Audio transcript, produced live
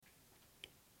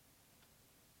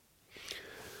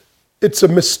It's a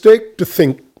mistake to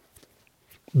think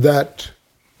that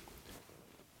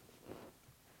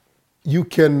you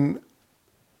can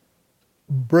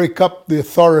break up the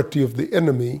authority of the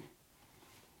enemy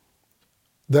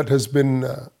that has been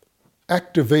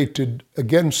activated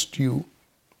against you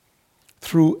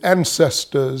through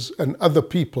ancestors and other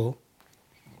people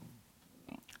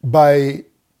by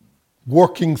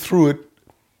working through it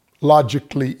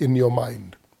logically in your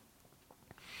mind.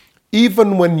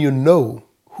 Even when you know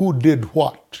who did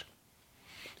what,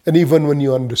 and even when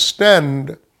you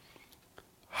understand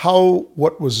how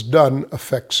what was done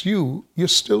affects you, you're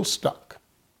still stuck.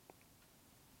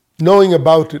 Knowing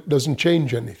about it doesn't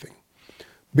change anything,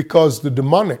 because the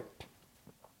demonic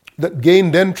that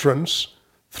gained entrance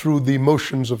through the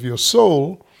emotions of your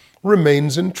soul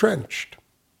remains entrenched.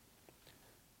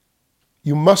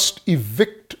 You must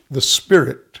evict the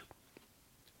spirit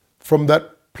from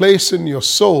that place in your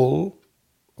soul,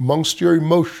 amongst your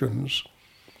emotions,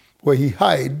 where he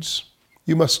hides.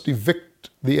 You must evict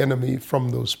the enemy from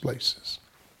those places.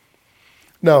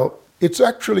 Now, it's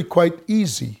actually quite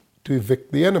easy to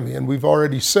evict the enemy, and we've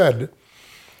already said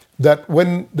that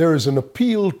when there is an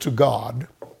appeal to God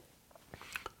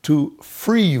to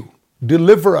free you,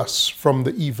 deliver us from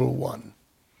the evil one,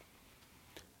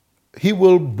 he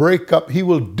will break up, he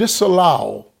will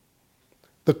disallow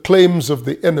the claims of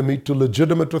the enemy to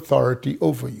legitimate authority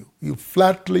over you. You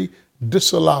flatly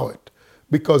disallow it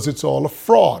because it's all a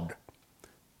fraud.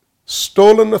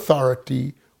 Stolen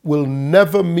authority will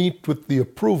never meet with the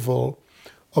approval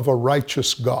of a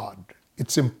righteous God.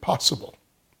 It's impossible.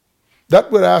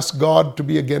 That would ask God to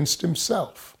be against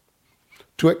himself,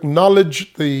 to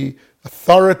acknowledge the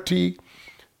authority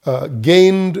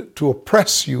gained to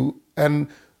oppress you and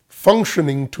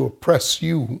functioning to oppress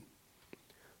you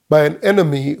by an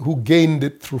enemy who gained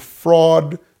it through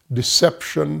fraud,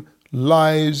 deception,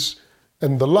 lies,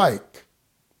 and the like.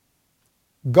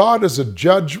 God as a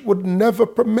judge would never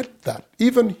permit that.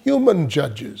 Even human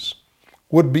judges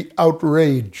would be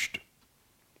outraged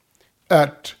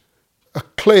at a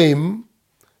claim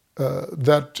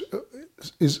that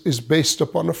is based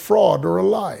upon a fraud or a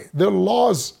lie. There are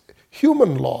laws,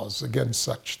 human laws, against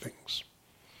such things.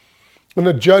 And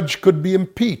a judge could be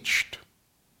impeached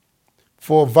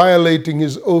for violating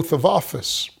his oath of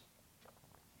office,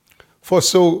 for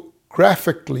so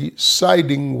graphically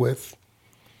siding with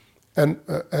and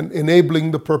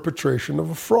enabling the perpetration of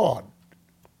a fraud.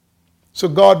 So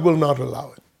God will not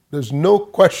allow it. There's no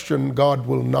question God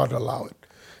will not allow it.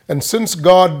 And since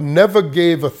God never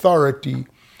gave authority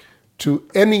to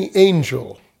any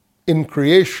angel in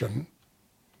creation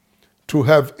to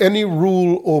have any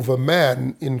rule over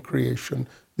man in creation,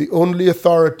 the only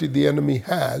authority the enemy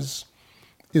has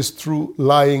is through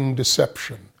lying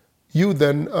deception. You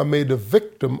then are made a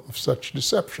victim of such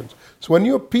deceptions. So when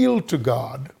you appeal to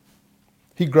God,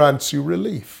 he grants you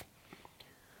relief.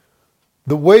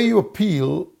 The way you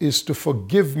appeal is to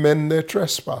forgive men their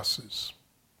trespasses.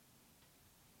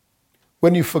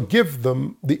 When you forgive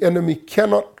them, the enemy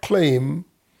cannot claim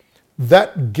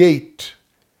that gate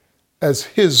as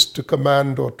his to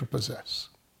command or to possess.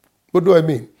 What do I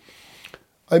mean?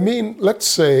 I mean, let's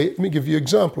say, let me give you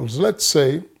examples. Let's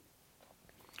say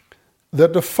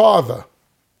that a father,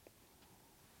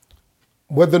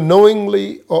 whether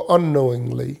knowingly or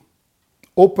unknowingly,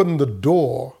 opened the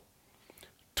door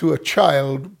to a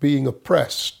child being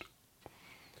oppressed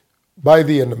by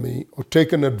the enemy or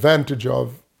taken advantage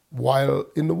of while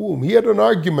in the womb. He had an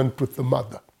argument with the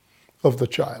mother of the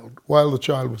child while the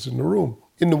child was in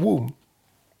the womb.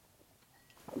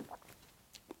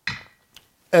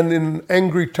 And in an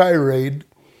angry tirade,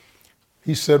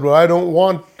 he said, well, I don't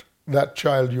want that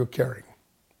child you're carrying,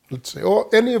 let's say,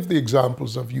 or any of the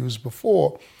examples I've used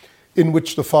before in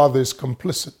which the father is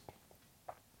complicit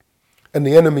and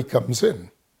the enemy comes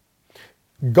in.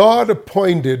 God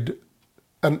appointed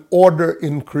an order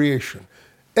in creation.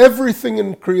 Everything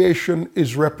in creation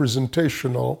is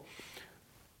representational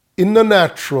in the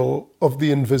natural of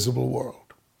the invisible world.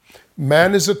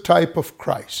 Man is a type of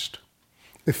Christ.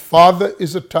 A father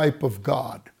is a type of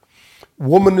God.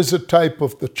 Woman is a type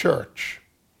of the church.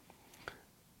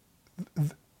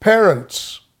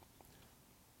 Parents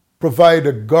provide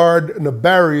a guard and a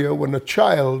barrier when a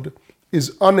child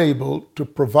is unable to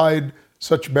provide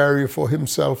such barrier for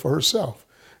himself or herself.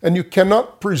 And you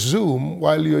cannot presume,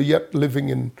 while you're yet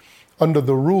living under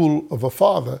the rule of a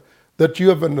father, that you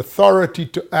have an authority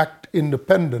to act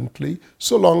independently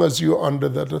so long as you're under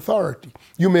that authority.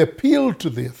 You may appeal to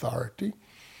the authority,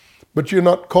 but you're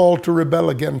not called to rebel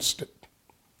against it.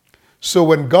 So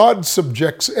when God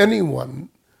subjects anyone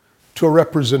to a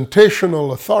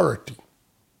representational authority,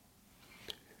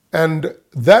 And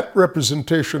that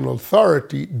representational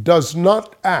authority does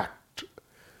not act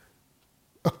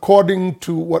according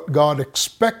to what God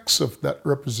expects of that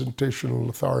representational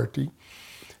authority,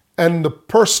 and the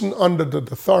person under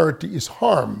that authority is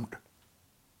harmed,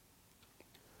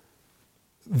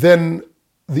 then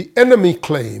the enemy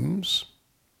claims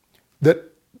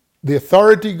that the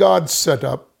authority God set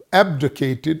up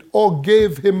abdicated or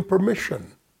gave him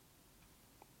permission.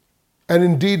 And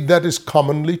indeed, that is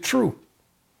commonly true.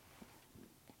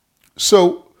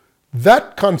 So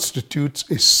that constitutes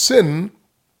a sin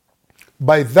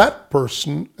by that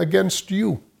person against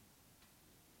you.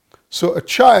 So a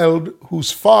child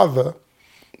whose father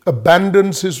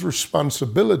abandons his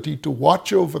responsibility to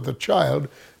watch over the child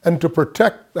and to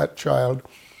protect that child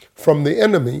from the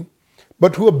enemy,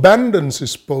 but who abandons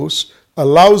his post,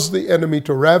 allows the enemy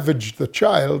to ravage the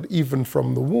child even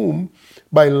from the womb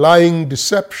by lying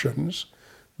deceptions,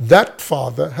 that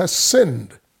father has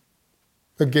sinned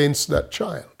against that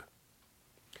child.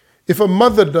 If a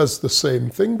mother does the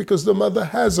same thing, because the mother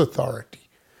has authority,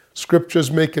 scriptures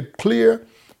make it clear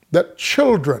that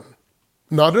children,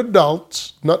 not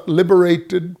adults, not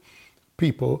liberated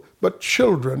people, but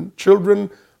children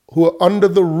who are under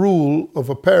the rule of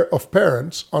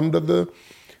parents, under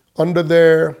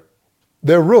their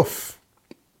roof,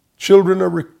 children are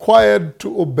required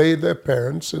to obey their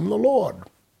parents in the Lord.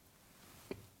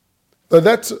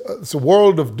 Now it's a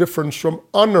world of difference from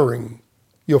honoring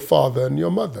your father and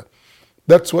your mother.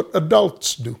 That's what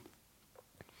adults do,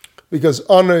 because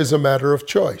honor is a matter of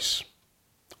choice.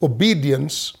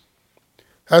 Obedience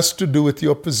has to do with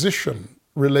your position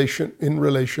in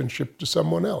relationship to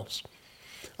someone else.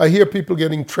 I hear people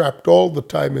getting trapped all the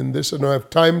time in this, and I have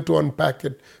time to unpack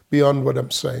it beyond what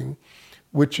I'm saying,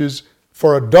 which is,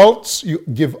 for adults, you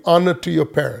give honor to your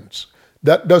parents.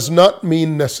 That does not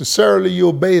mean necessarily you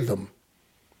obey them,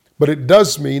 but it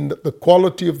does mean that the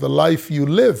quality of the life you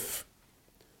live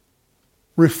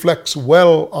reflects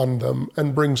well on them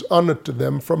and brings honor to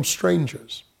them from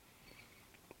strangers.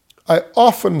 I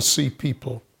often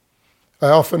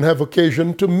have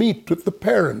occasion to meet with the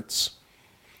parents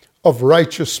of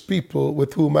righteous people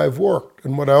with whom I've worked.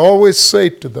 And what I always say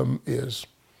to them is,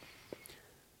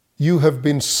 you have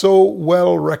been so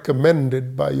well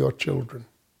recommended by your children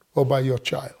or by your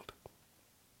child.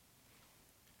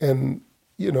 And,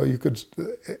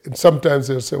 and sometimes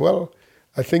they'll say, well,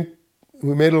 I think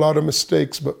we made a lot of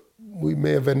mistakes, but we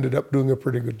may have ended up doing a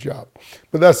pretty good job.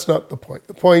 But that's not the point.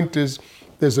 The point is,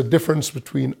 there's a difference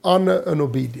between honor and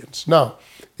obedience. Now,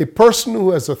 a person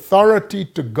who has authority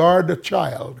to guard a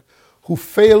child who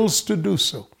fails to do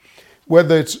so,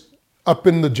 whether it's back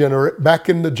in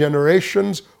the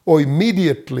generations or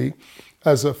immediately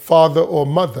as a father or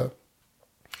mother,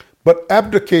 but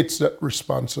abdicates that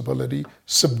responsibility,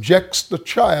 subjects the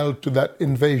child to that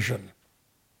invasion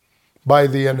by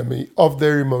the enemy of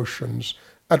their emotions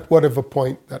at whatever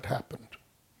point that happened.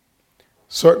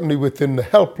 Certainly within the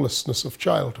helplessness of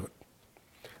childhood.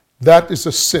 That is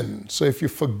a sin. So if you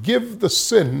forgive the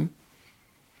sin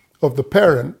of the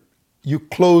parent, you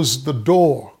close the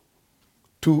door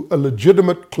to a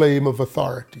legitimate claim of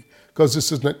authority, because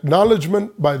this is an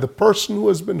acknowledgement by the person who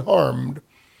has been harmed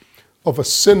of a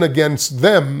sin against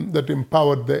them that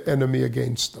empowered their enemy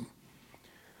against them.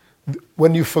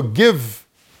 When you forgive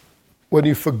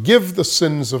the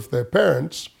sins of their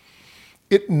parents,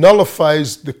 it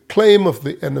nullifies the claim of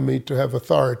the enemy to have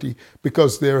authority,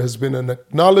 because there has been an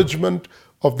acknowledgement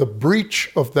of the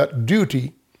breach of that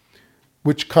duty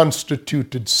which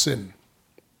constituted sin.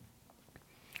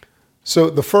 So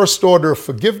the first order of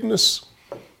forgiveness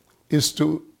is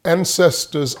to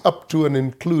ancestors up to and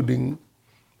including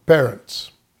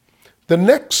parents. The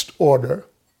next order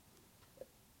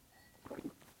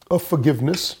of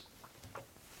forgiveness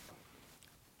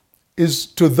is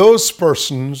to those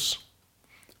persons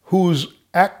whose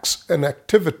acts and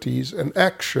activities and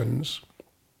actions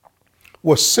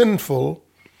were sinful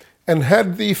and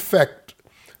had the effect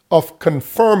of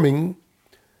confirming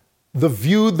the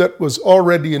view that was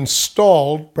already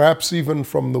installed, perhaps even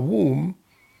from the womb,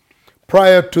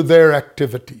 prior to their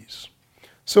activities.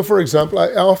 So, for example,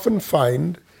 I often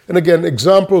find, and again,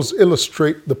 examples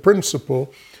illustrate the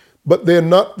principle, but they're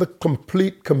not the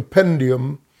complete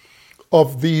compendium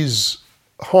of these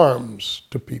harms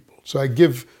to people. So I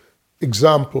give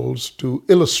examples to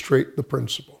illustrate the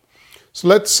principle. So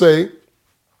let's say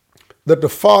that the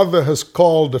father has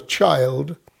called a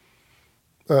child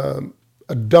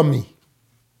a dummy,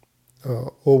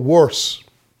 or worse,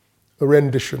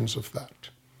 renditions of that,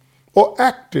 or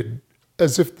acted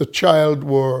as if the child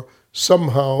were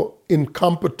somehow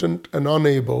incompetent and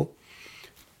unable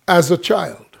as a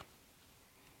child.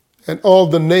 and all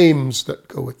the names that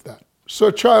go with that. So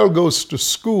a child goes to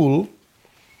school,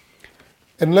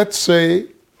 and let's say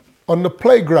on the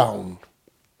playground,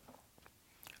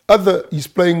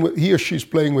 he or she's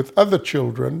playing with other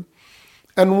children,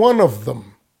 and one of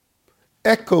them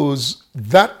echoes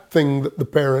that thing that the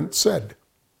parent said.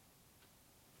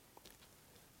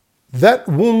 That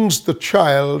wounds the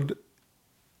child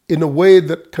in a way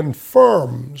that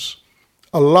confirms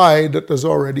a lie that has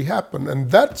already happened. And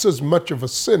that's as much of a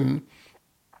sin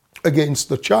against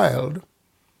the child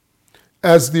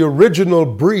as the original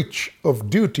breach of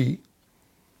duty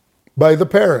by the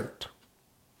parent.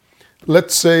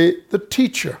 Let's say the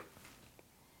teacher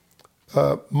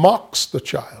mocks the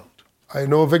child. I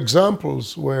know of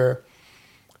examples where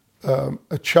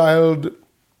a child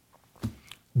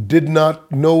did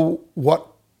not know what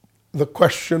the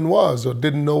question was or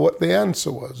didn't know what the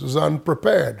answer was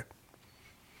unprepared.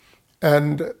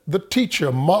 And the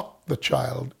teacher mocked the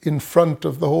child in front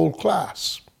of the whole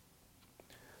class.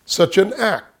 Such an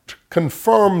act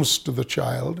confirms to the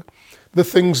child the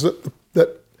things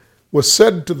that were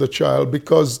said to the child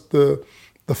because the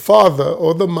father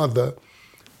or the mother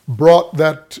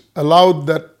allowed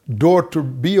that door to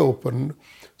be opened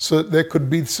so that there could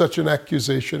be such an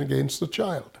accusation against the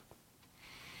child.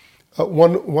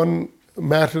 One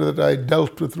matter that I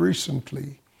dealt with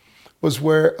recently was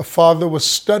where a father was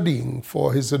studying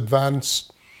for his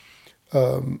advanced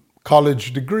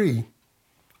college degree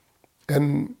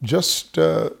and just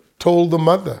told the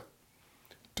mother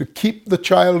to keep the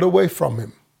child away from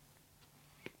him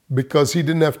because he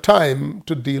didn't have time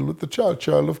to deal with the child. The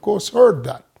child, of course, heard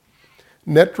that.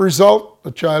 Net result,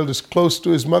 the child is close to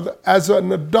his mother as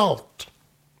an adult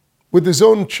with his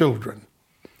own children.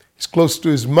 He's close to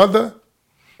his mother,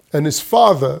 and his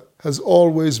father there's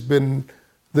always been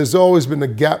a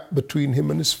gap between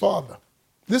him and his father.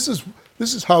 This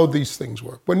is how these things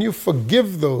work. When you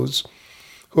forgive those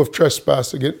who have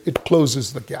trespassed again, it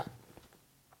closes the gap.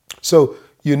 So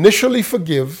you initially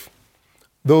forgive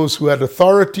those who had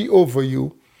authority over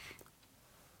you,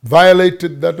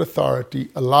 violated that authority,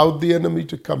 allowed the enemy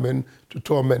to come in to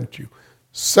torment you.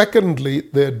 Secondly,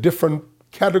 there are different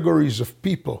categories of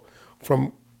people,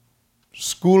 from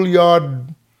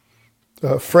schoolyard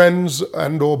friends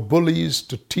and or bullies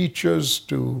to teachers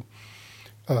to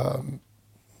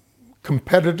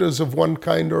competitors of one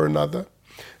kind or another.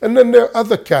 And then there are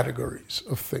other categories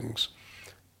of things.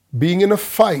 Being in a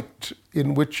fight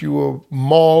in which you were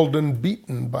mauled and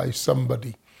beaten by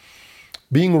somebody,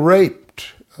 being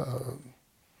raped,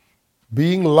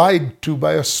 being lied to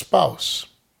by a spouse,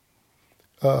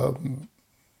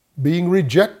 being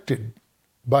rejected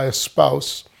by a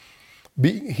spouse,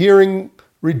 hearing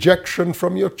rejection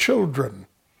from your children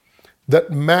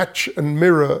that match and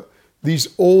mirror these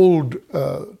old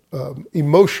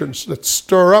emotions, that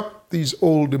stir up these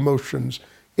old emotions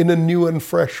in a new and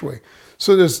fresh way.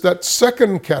 So there's that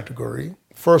second category,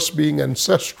 first being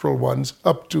ancestral ones,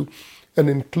 up to and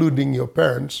including your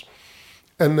parents.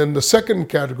 And then the second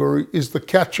category is the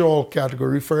catch-all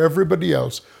category for everybody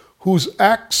else, whose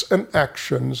acts and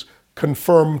actions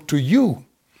confirm to you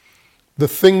the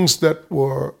things that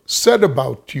were said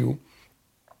about you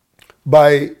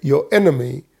by your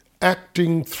enemy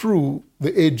acting through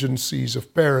the agencies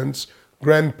of parents,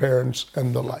 grandparents,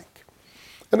 and the like.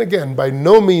 And again, by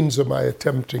no means am I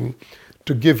attempting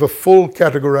to give a full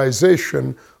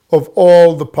categorization of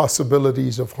all the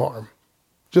possibilities of harm.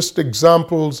 Just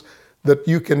examples that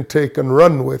you can take and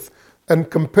run with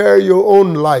and compare your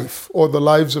own life or the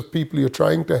lives of people you're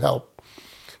trying to help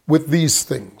with these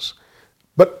things.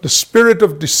 But the spirit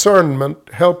of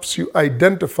discernment helps you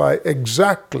identify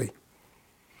exactly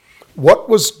what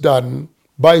was done,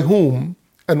 by whom,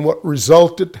 and what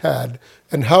result it had,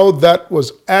 and how that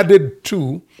was added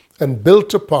to and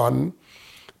built upon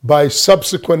by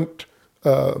subsequent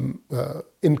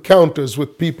encounters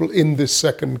with people in this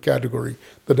second category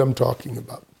that I'm talking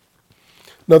about.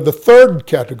 Now, the third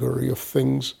category of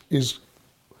things is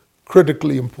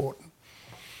critically important.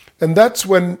 And that's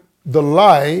when the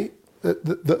lie,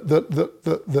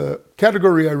 the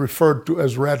category I referred to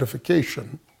as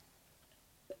ratification,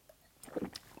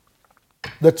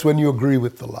 that's when you agree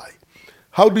with the lie.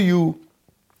 How do you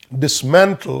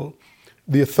dismantle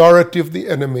the authority of the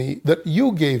enemy that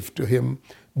you gave to him,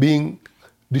 being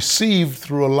deceived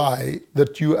through a lie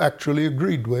that you actually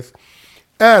agreed with,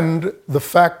 and the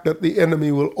fact that the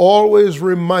enemy will always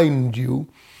remind you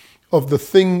of the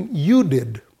thing you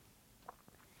did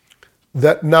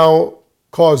that now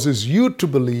causes you to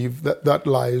believe that that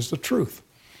lie is the truth?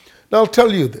 Now, I'll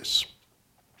tell you this.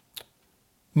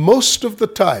 Most of the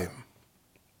time,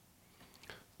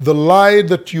 the lie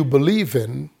that you believe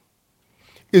in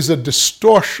is a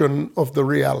distortion of the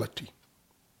reality.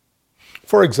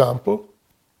 For example,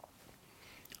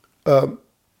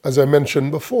 as I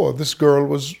mentioned before, this girl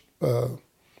was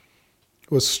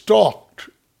stalked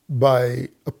by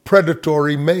a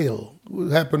predatory male who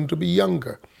happened to be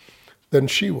younger than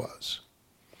she was,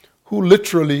 who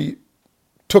literally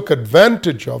took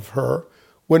advantage of her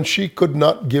when she could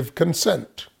not give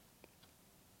consent.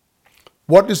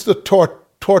 What is the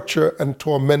torture and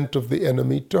torment of the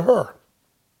enemy to her?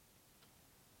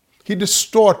 He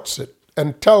distorts it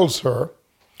and tells her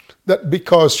that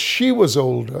because she was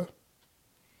older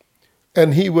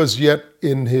and he was yet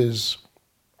in his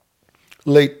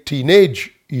late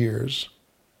teenage years,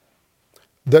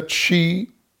 that she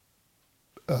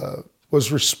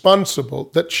was responsible,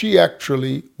 that she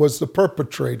actually was the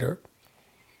perpetrator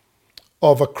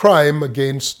of a crime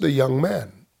against the young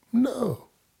man. No,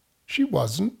 she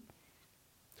wasn't.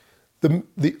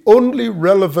 The only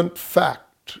relevant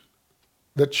fact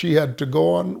that she had to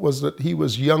go on was that he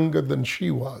was younger than she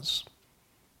was.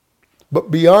 But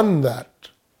beyond that,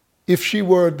 if she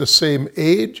were the same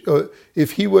age, or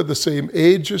if he were the same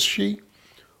age as she,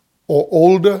 or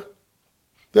older,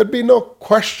 there'd be no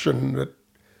question that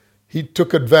he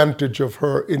took advantage of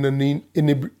her in an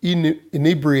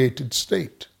inebriated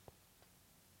state.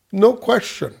 No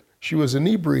question, she was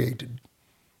inebriated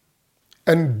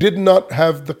and did not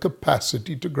have the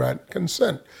capacity to grant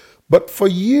consent. But for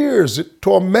years it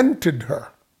tormented her,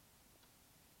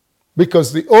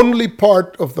 because the only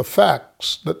part of the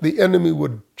facts that the enemy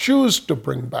would choose to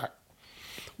bring back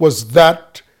was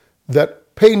that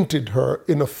painted her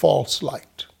in a false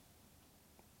light.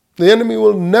 The enemy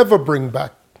will never bring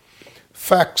back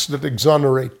facts that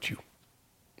exonerate you.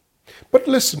 But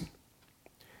listen,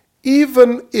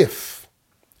 even if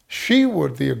she were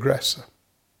the aggressor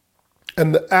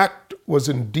and the act was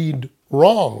indeed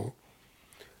wrong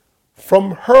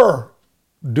from her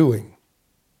doing,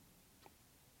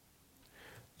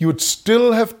 you would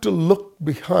still have to look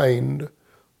behind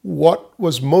what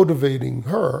was motivating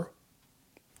her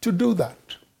to do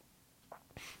that.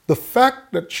 The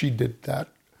fact that she did that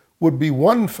would be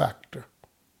one factor.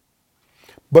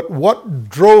 But what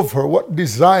drove her, what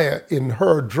desire in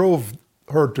her drove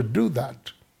her to do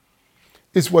that,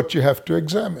 is what you have to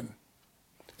examine.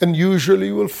 And usually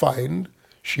you will find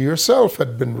she herself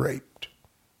had been raped.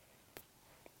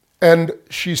 And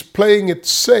she's playing it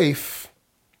safe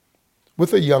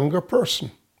with a younger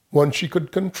person, one she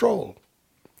could control,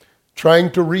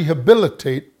 trying to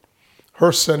rehabilitate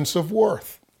her sense of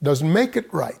worth. Doesn't make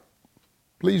it right.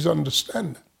 Please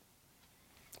understand that.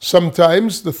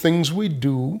 Sometimes the things we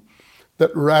do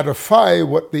that ratify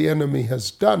what the enemy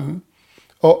has done,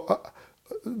 or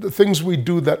the things we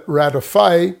do that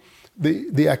ratify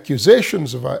the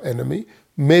accusations of our enemy,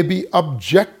 may be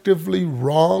objectively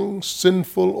wrong,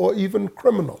 sinful, or even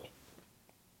criminal.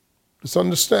 Just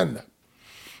understand that.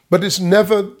 But it's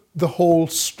never the whole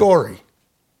story.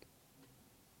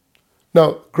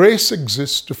 Now, grace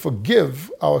exists to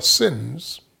forgive our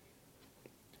sins,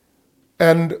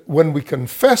 and when we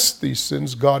confess these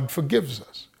sins, God forgives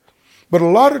us. But a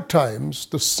lot of times,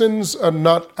 the sins are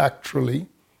not actually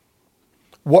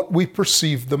what we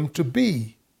perceive them to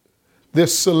be. They're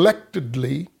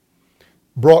selectively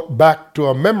brought back to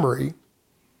our memory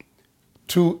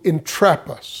to entrap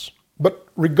us. But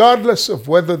regardless of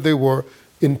whether they were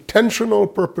intentional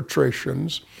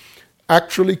perpetrations,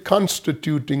 actually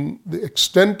constituting the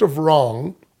extent of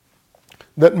wrong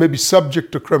that may be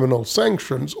subject to criminal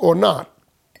sanctions or not,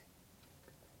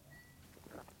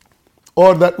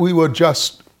 or that we were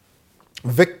just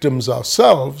victims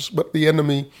ourselves, but the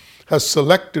enemy has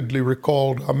selectively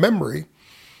recalled our memory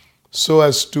so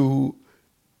as to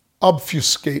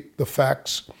obfuscate the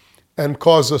facts and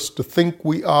cause us to think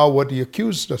we are what he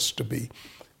accused us to be.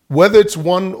 Whether it's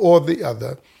one or the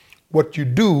other, what you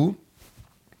do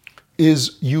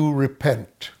is you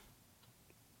repent.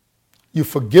 You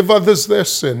forgive others their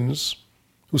sins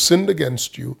who sinned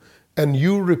against you, and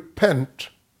you repent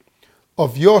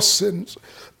of your sins,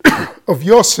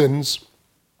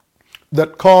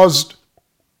 that caused,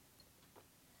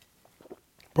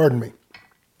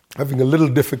 having a little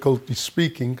difficulty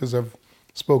speaking because I've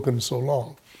spoken so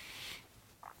long,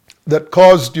 that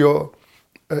caused your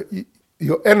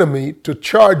enemy to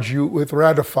charge you with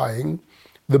ratifying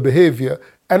the behavior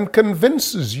and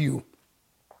convinces you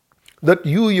that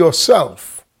you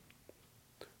yourself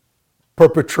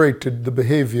perpetrated the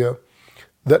behavior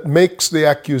that makes the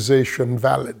accusation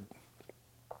valid.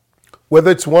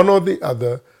 Whether it's one or the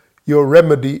other, your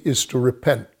remedy is to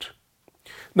repent.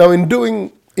 Now, in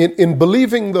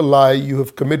believing the lie, you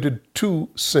have committed two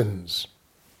sins.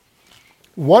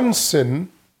 One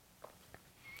sin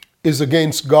is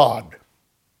against God,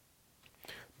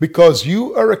 because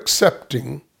you are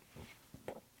accepting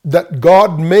that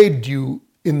God made you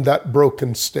in that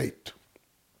broken state,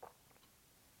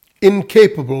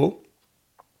 incapable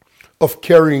of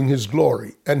carrying his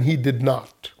glory, and he did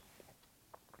not.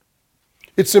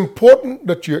 It's important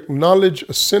that you acknowledge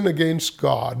a sin against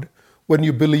God when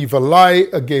you believe a lie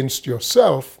against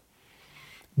yourself,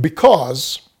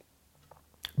 because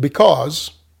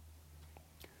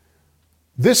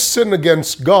this sin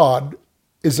against God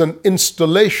is an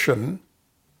installation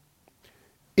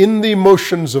in the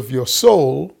emotions of your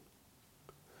soul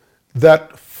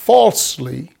that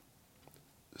falsely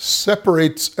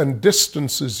separates and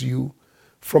distances you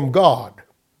from God.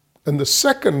 And the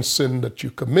second sin that you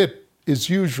commit is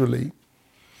usually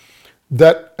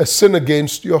that a sin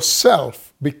against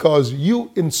yourself, because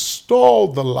you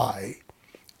install the lie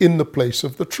in the place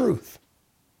of the truth.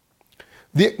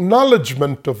 The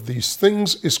acknowledgement of these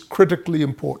things is critically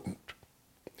important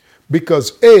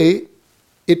because A,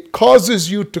 it causes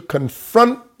you to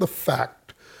confront the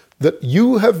fact that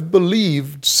you have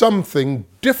believed something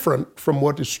different from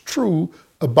what is true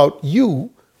about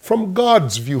you from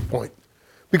God's viewpoint.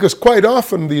 Because quite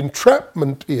often the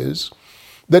entrapment is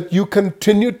that you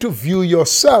continue to view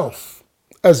yourself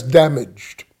as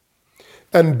damaged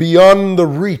and beyond the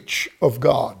reach of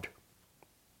God.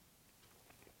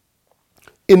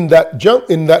 In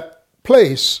that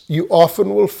place, you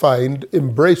often will find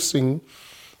embracing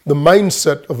the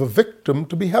mindset of a victim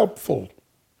to be helpful.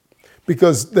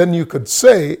 Because then you could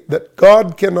say that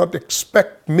God cannot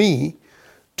expect me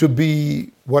to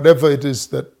be whatever it is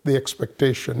that the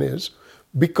expectation is,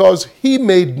 because he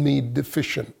made me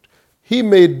deficient. He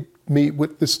made me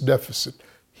with this deficit.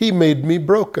 He made me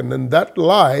broken. And that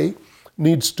lie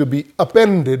needs to be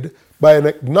upended by an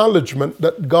acknowledgement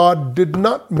that God did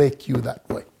not make you that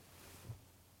way.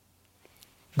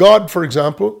 God, for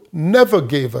example, never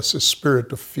gave us a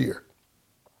spirit of fear,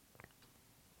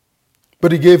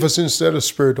 but he gave us instead a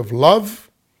spirit of love,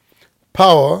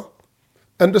 power,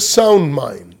 and a sound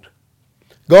mind.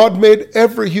 God made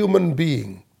every human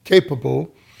being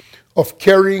capable of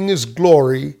carrying his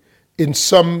glory in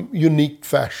some unique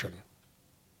fashion.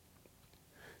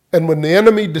 And when the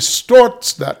enemy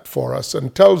distorts that for us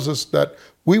and tells us that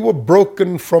we were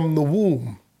broken from the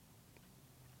womb,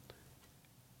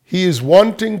 he is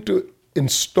wanting to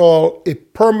install a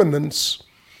permanence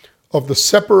of the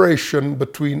separation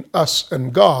between us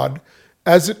and God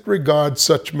as it regards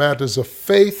such matters of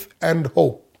faith and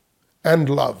hope and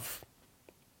love.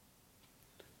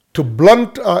 To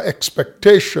blunt our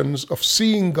expectations of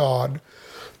seeing God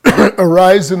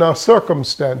arise in our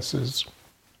circumstances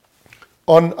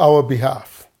on our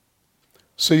behalf.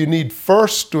 So you need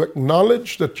first to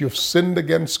acknowledge that you've sinned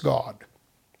against God.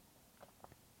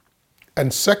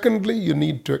 And secondly, you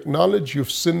need to acknowledge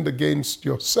you've sinned against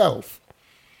yourself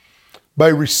by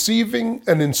receiving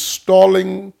and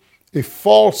installing a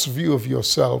false view of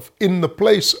yourself in the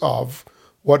place of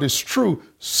what is true,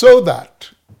 so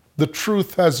that the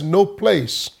truth has no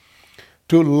place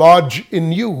to lodge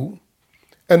in you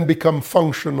and become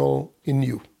functional in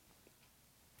you.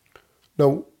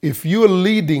 Now, if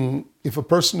a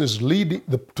person is leading,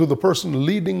 to the person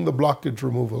leading the blockage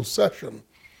removal session,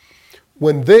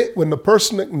 when the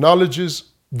person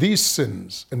acknowledges these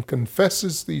sins and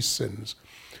confesses these sins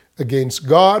against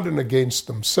God and against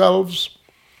themselves,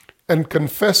 and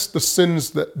confess the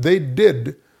sins that they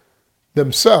did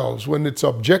themselves when it's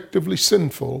objectively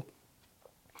sinful,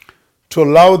 to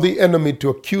allow the enemy to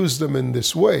accuse them in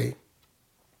this way,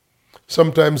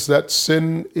 sometimes that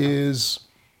sin is,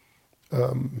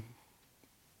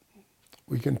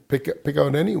 we can pick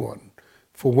out anyone.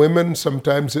 For women,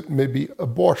 sometimes it may be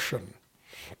abortion.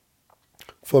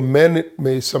 For men, it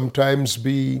may sometimes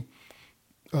be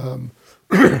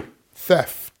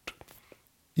theft,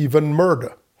 even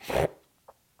murder.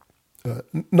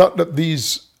 Not that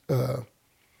these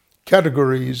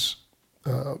categories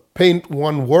paint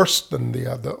one worse than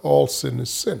the other. All sin is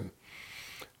sin.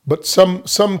 But some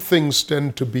things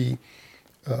tend to be,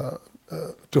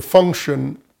 to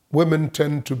function, women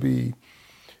tend to be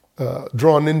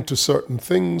drawn into certain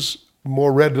things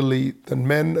more readily than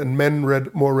men, and men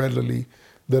more readily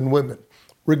than women,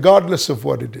 regardless of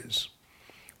what it is.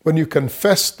 When you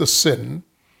confess the sin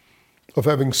of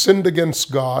having sinned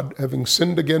against God, having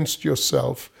sinned against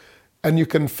yourself, and you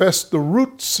confess the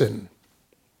root sin,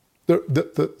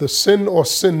 the sin or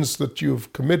sins that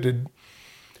you've committed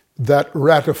that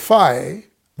ratify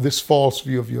this false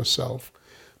view of yourself,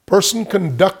 person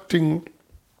conducting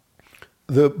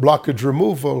the blockage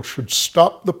removal should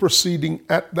stop the proceeding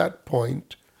at that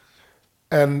point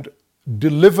and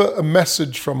deliver a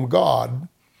message from God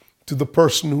to the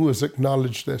person who has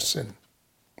acknowledged their sin.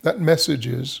 That message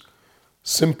is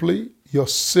simply, your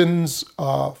sins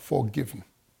are forgiven.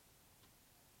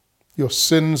 Your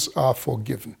sins are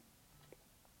forgiven.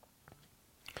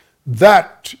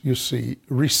 That, you see,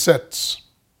 resets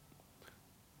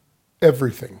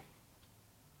everything.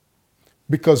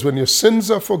 Because when your sins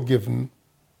are forgiven,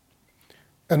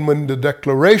 and when the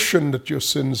declaration that your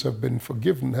sins have been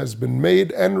forgiven has been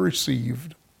made and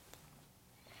received,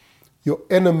 your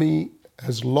enemy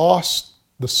has lost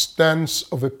the stance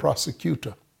of a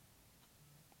prosecutor.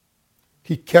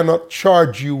 He cannot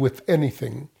charge you with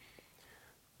anything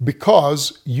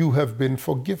because you have been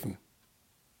forgiven.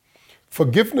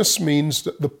 Forgiveness means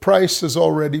that the price has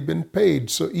already been paid.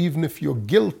 So even if you're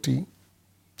guilty,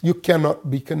 you cannot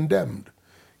be condemned.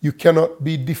 You cannot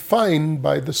be defined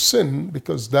by the sin,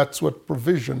 because that's what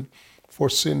provision for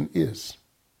sin is.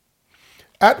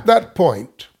 At that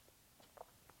point,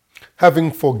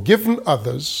 having forgiven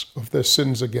others of their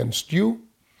sins against you,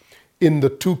 in the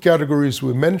two categories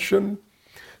we mentioned,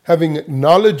 having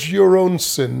acknowledged your own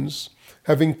sins,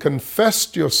 having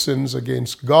confessed your sins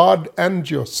against God and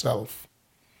yourself,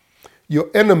 your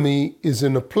enemy is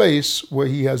in a place where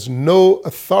he has no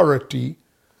authority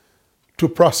to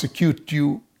prosecute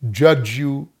you, judge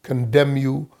you, condemn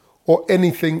you, or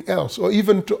anything else, or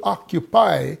even to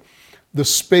occupy the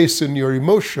space in your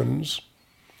emotions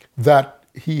that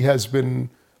he has been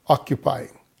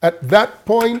occupying. At that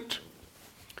point,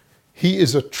 he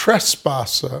is a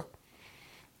trespasser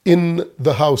in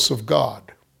the house of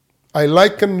God. I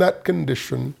liken that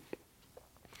condition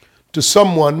to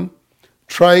someone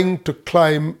trying to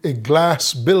climb a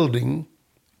glass building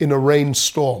in a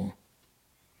rainstorm.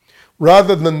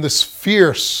 Rather than this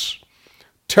fierce,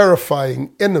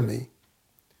 terrifying enemy,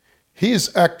 he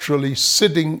is actually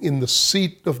sitting in the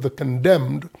seat of the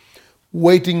condemned,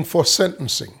 waiting for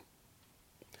sentencing.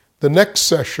 The next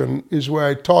session is where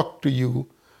I talk to you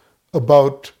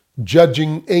about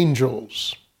judging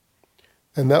angels.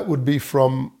 And that would be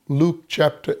from Luke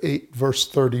chapter 8, verse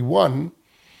 31,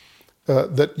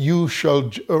 that you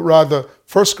shall,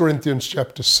 1 Corinthians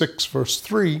chapter 6, verse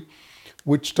 3,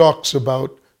 which talks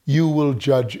about you will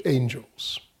judge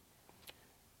angels.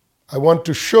 I want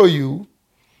to show you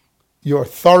your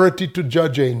authority to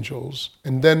judge angels,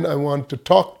 and then I want to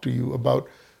talk to you about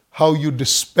how you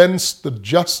dispense the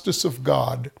justice of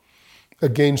God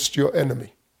against your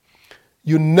enemy.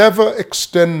 You never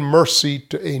extend mercy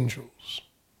to angels,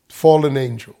 fallen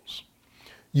angels.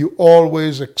 You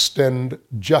always extend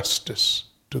justice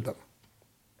to them.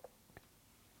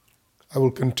 I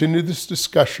will continue this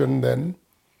discussion then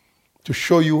to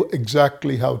show you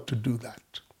exactly how to do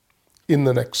that in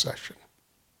the next session.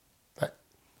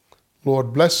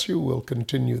 Lord bless you. We'll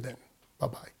continue then.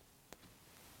 Bye-bye.